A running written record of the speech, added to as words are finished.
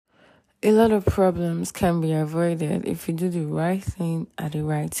A lot of problems can be avoided if you do the right thing at the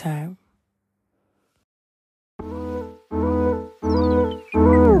right time.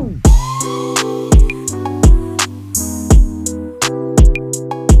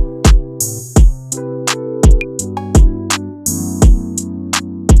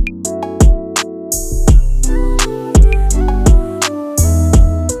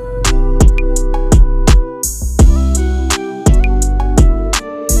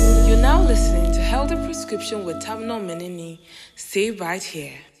 With Tamno Menini, stay right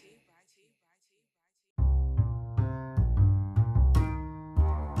here.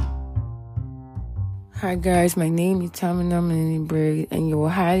 Hi guys, my name is Tamno Menini Braid, and you are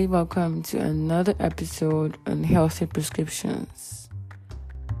highly welcome to another episode on healthy prescriptions.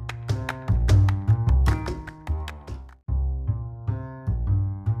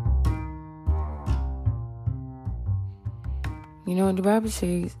 The Bible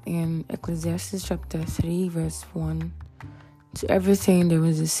says in Ecclesiastes chapter 3 verse 1, to everything there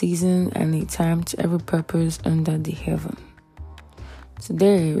is a season and a time to every purpose under the heaven.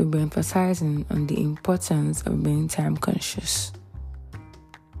 Today we'll be emphasizing on the importance of being time conscious.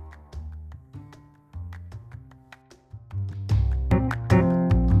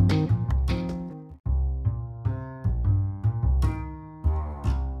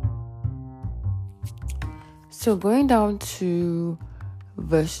 So going down to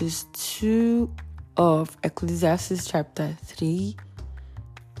verses 2 of Ecclesiastes chapter 3,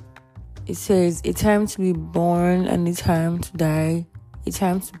 it says, a time to be born and a time to die, a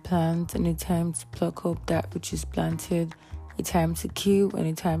time to plant and a time to pluck up that which is planted, a time to kill and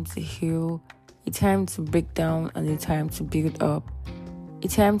a time to heal, a time to break down and a time to build up, a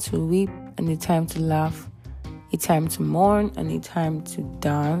time to weep and a time to laugh, a time to mourn and a time to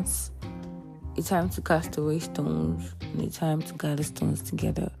dance, a time to cast away stones and a time to gather stones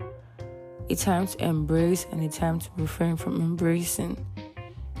together, a time to embrace and a time to refrain from embracing,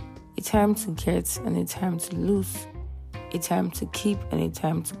 a time to get and a time to lose, a time to keep and a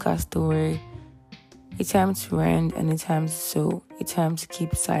time to cast away, a time to rend and a time to sow, a time to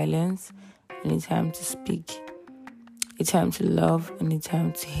keep silence and a time to speak, a time to love and a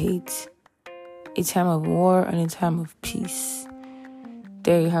time to hate, a time of war and a time of peace.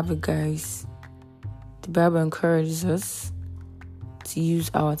 There you have it, guys. The Bible encourages us to use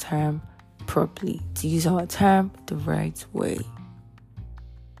our time properly, to use our time the right way.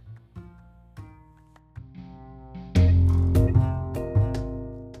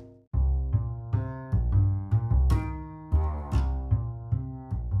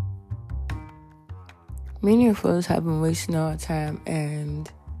 Many of us have been wasting our time,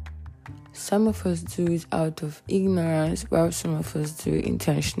 and some of us do it out of ignorance, while some of us do it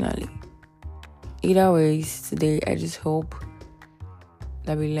intentionally. Either ways, today I just hope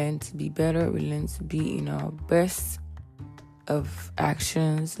that we learn to be better, we learn to be in our best of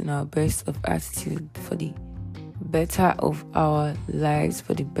actions, in our best of attitude for the better of our lives,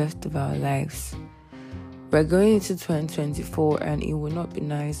 for the best of our lives. We're going into 2024 and it will not be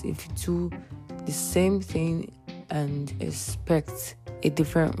nice if you do the same thing and expect a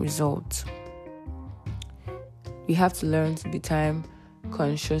different result. We have to learn to be time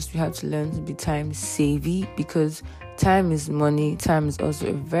conscious. We have to learn to be time savvy, because time is money. Time is also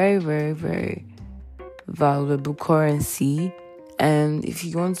a very, very, very valuable currency. And if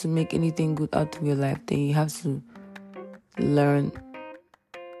you want to make anything good out of your life, then you have to learn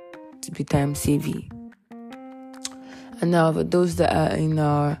to be time savvy. And now for those that are in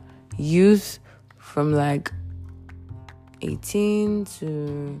our youth, from like 18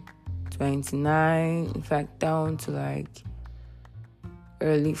 to 29, in fact down to like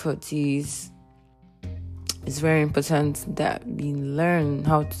early 40s, it's very important that we learn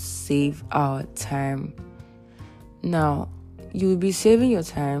how to save our time. Now, you will be saving your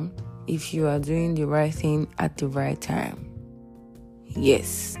time if you are doing the right thing at the right time.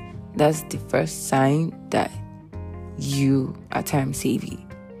 Yes, that's the first sign that you are time savvy.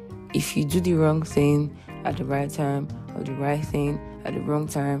 If you do the wrong thing at the right time or the right thing at the wrong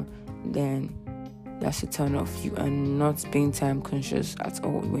time, then that's a turn off. You are not being time conscious at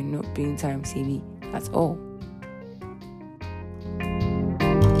all. You are not being time savvy at all.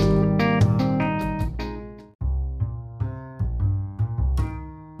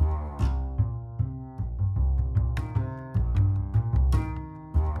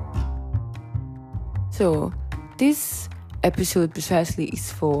 So this episode precisely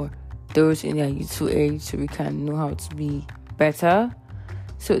is for those in their youthful age, so we can know how to be better.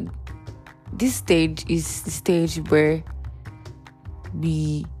 So this stage is the stage where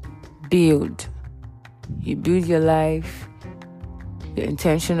we build. You build your life, You're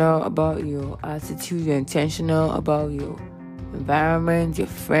intentional about your attitude. You're intentional about your environment, your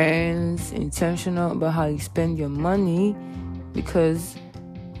friends. Intentional about how you spend your money, because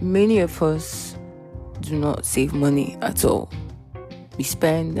many of us do not save money at all. We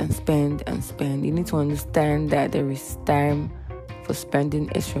spend and spend and spend. You need to understand that there is time for spending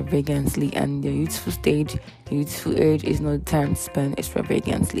extravagantly, and your youthful stage, your youthful age is not the time to spend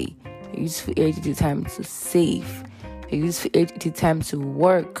extravagantly. Your youthful age is the time to save. Your youthful age is the time to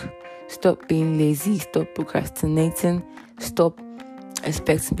work. Stop being lazy. Stop procrastinating. Stop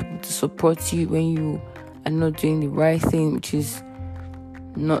expecting people to support you when you are not doing the right thing, which is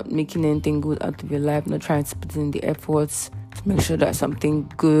not making anything good out of your life, not trying to put in the efforts to make sure that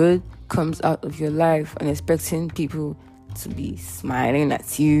something good comes out of your life, and expecting people to be smiling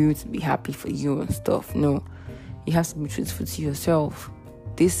at you, to be happy for you and stuff. No, you have to be truthful to yourself.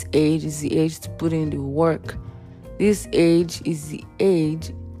 This age is the age to put in the work. This age is the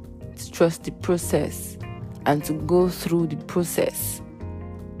age to trust the process and to go through the process.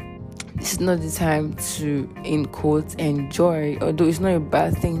 This is not the time to, in quotes, enjoy, although it's not a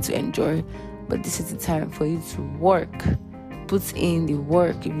bad thing to enjoy, but this is the time for you to work. Put in the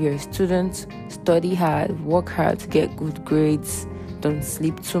work. If you're a student, study hard, work hard to get good grades. Don't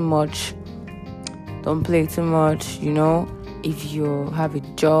sleep too much. Don't play too much, If you have a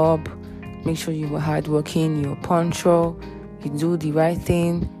job, make sure you are hardworking, you're punctual, you do the right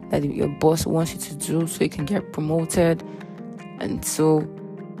thing that your boss wants you to do so you can get promoted, and so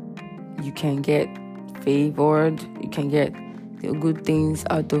you can get favored, you can get the good things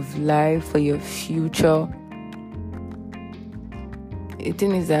out of life for your future. The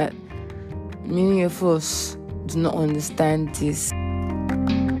thing is that many of us do not understand this.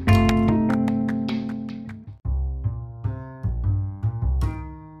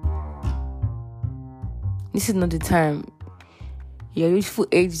 This is not the time. Your youthful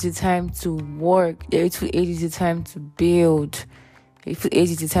age is the time to work. Your youthful age is the time to build. Your youthful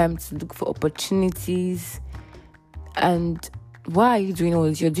age is the time to look for opportunities. And why are you doing all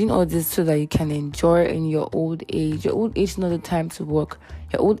this? You're doing all this so that you can enjoy in your old age. Your old age is not the time to work.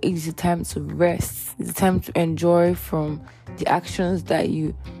 Your old age is the time to rest. It's the time to enjoy from the actions that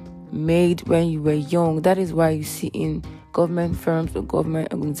you made when you were young. That is why you see in government firms or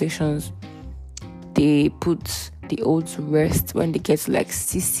government organizations, they put the old to rest when they get to like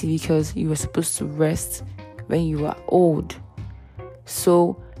 60, because you were supposed to rest when you are old.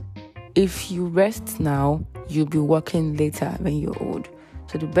 So if you rest now, you'll be working later when you're old.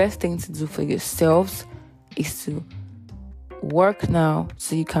 So the best thing to do for yourselves is to work now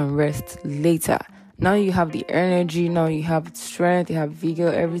so you can rest later. Now you have the energy, now you have strength, you have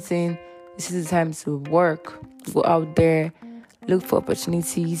vigor, everything. This is the time to work. Go out there, look for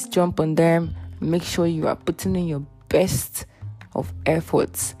opportunities, jump on them. Make sure you are putting in your best of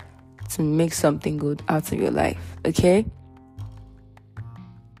efforts to make something good out of your life, okay?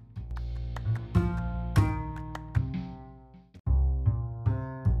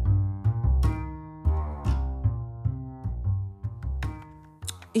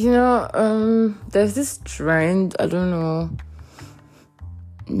 There's this trend, I don't know,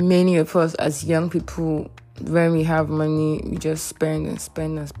 many of us as young people, when we have money, we just spend and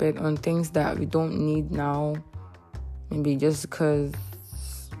spend and spend on things that we don't need now. Maybe just because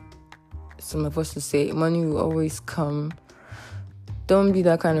some of us will say money will always come. Don't be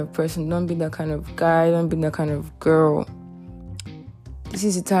that kind of person. Don't be that kind of guy. Don't be that kind of girl. This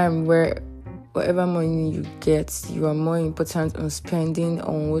is a time where whatever money you get, you are more important on spending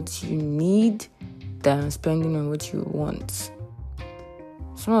on what you need than spending on what you want.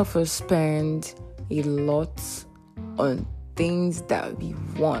 Some of us spend a lot on things that we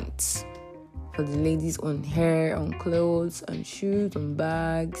want. For the ladies, on hair, on clothes, on shoes, on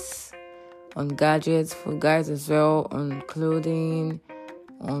bags, on gadgets. For guys as well, on clothing,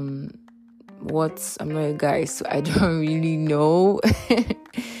 on what. I'm not a guy, so I don't really know.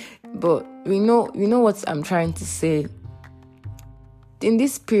 But we know what I'm trying to say. In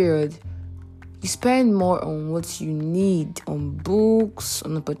this period, you spend more on what you need, on books,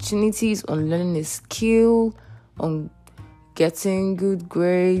 on opportunities, on learning a skill, on getting good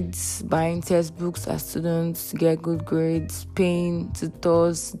grades, buying textbooks as students to get good grades, paying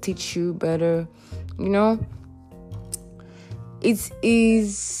tutors to teach you better. It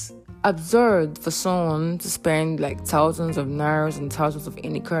is absurd for someone to spend like thousands of nairas and thousands of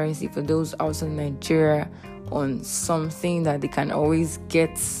any currency for those outside Nigeria on something that they can always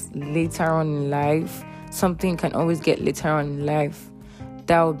get later on in life. Something you can always get later on in life.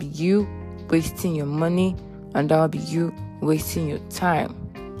 That will be you wasting your money, and that will be you wasting your time,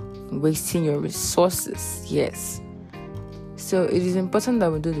 wasting your resources. Yes. So it is important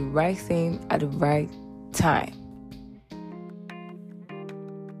that we do the right thing at the right time.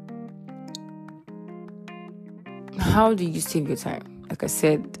 How do you save your time? Like I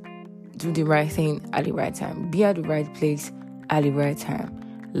said, do the right thing at the right time. Be at the right place at the right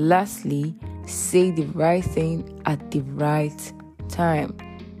time. Lastly, say the right thing at the right time.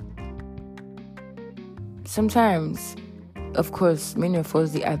 Sometimes, of course, many of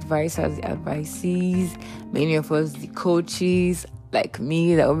us, the advisors, the advisees, many of us, the coaches, like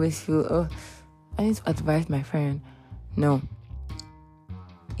me, that always feel, I need to advise my friend. No.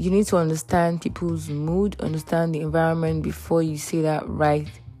 You need to understand people's mood, understand the environment before you say that right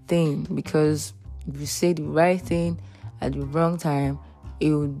thing. Because if you say the right thing at the wrong time,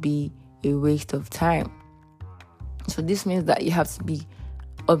 it would be a waste of time. So this means that you have to be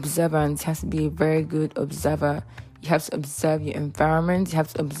observant. You have to be a very good observer. You have to observe your environment. You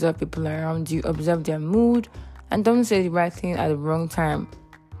have to observe people around you, observe their mood, and don't say the right thing at the wrong time.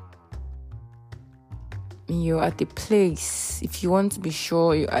 When you're at the place, if you want to be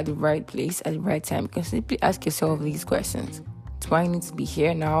sure you're at the right place at the right time, you can simply ask yourself these questions. Do I need to be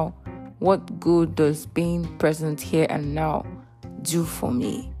here now? What good does being present here and now do for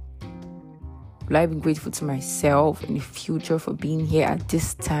me? Will I be grateful to myself in the future for being here at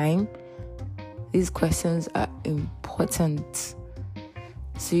this time? These questions are important.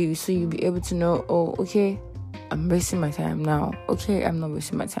 So you'll be able to know, okay, I'm wasting my time now. Okay, I'm not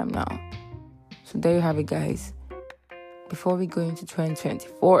wasting my time now. So there you have it, guys. Before we go into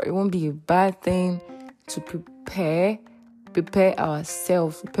 2024, it won't be a bad thing to prepare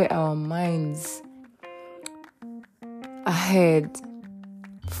ourselves, prepare our minds ahead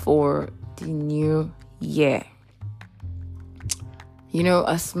for the new year.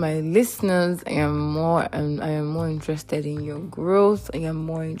 As my listeners, I am more interested in your growth. I am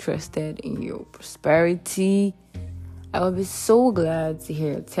more interested in your prosperity. I will be so glad to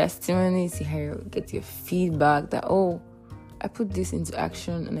hear your testimony, to get your feedback that, I put this into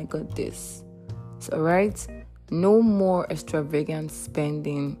action and I got this. So, alright, no more extravagant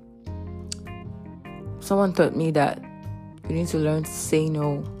spending. Someone taught me that you need to learn to say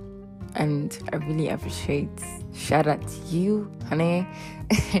no, and I really appreciate. Shout out to you, honey.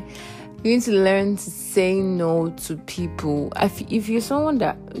 You need to learn to say no to people. If you're someone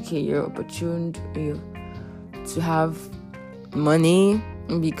that, you're opportune to have money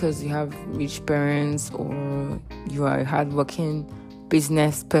because you have rich parents or you are a hardworking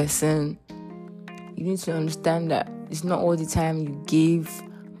business person, you need to understand that it's not all the time you give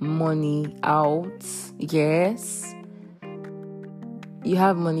money out. Yes, you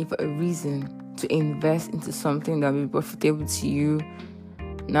have money for a reason, to invest into something that will be profitable to you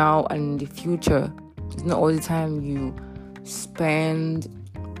now and in the future. It's not all the time you spend.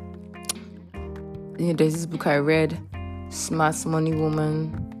 There's this book I read, Smart Money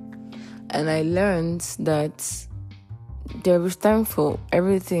Woman, and I learned that there is time for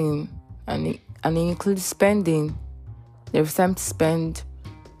everything, and it includes spending. There's time to spend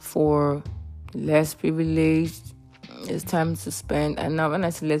for less privileged. It's time to spend. And now when I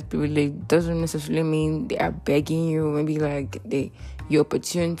say less privileged, doesn't necessarily mean they are begging you. Maybe like you're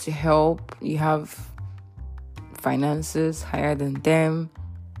opportune to help. You have finances higher than them.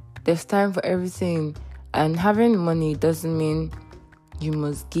 There's time for everything. And having money doesn't mean you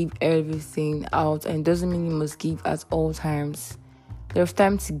must give everything out, and it doesn't mean you must give at all times. There's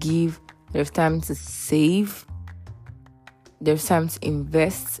time to give, there's time to save, there's time to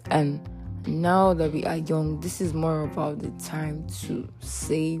invest. And now that we are young, this is more about the time to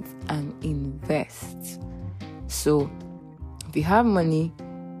save and invest. So if you have money,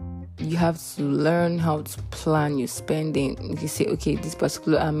 you have to learn how to plan your spending. You say, this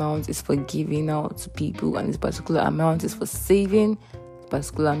particular amount is for giving out to people, and this particular amount is for saving, this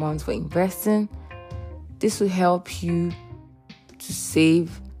particular amount for investing. This will help you to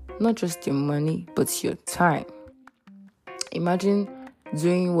save not just your money, but your time. Imagine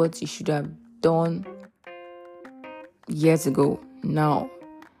doing what you should have done years ago. Now,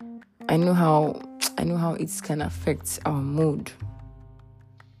 I know how it can affect our mood.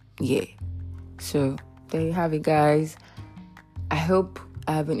 Yeah. So there you have it, guys. I hope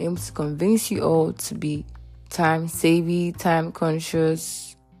I have been able to convince you all to be time savvy, time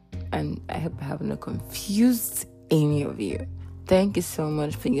conscious, and I hope I have not confused any of you. Thank you so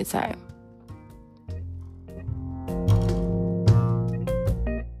much for your time.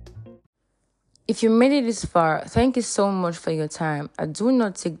 If you made it this far, thank you so much for your time. I do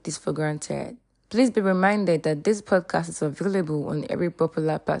not take this for granted. Please be reminded that this podcast is available on every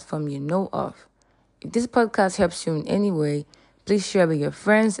popular platform you know of. If this podcast helps you in any way, please share with your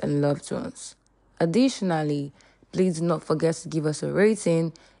friends and loved ones. Additionally, Please do not forget to give us a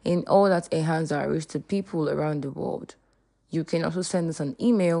rating in all that enhance our reach to people around the world. You can also send us an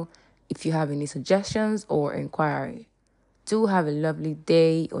email if you have any suggestions or inquiry. Do have a lovely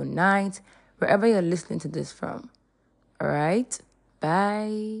day or night wherever you're listening to this from. All right?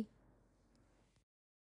 Bye.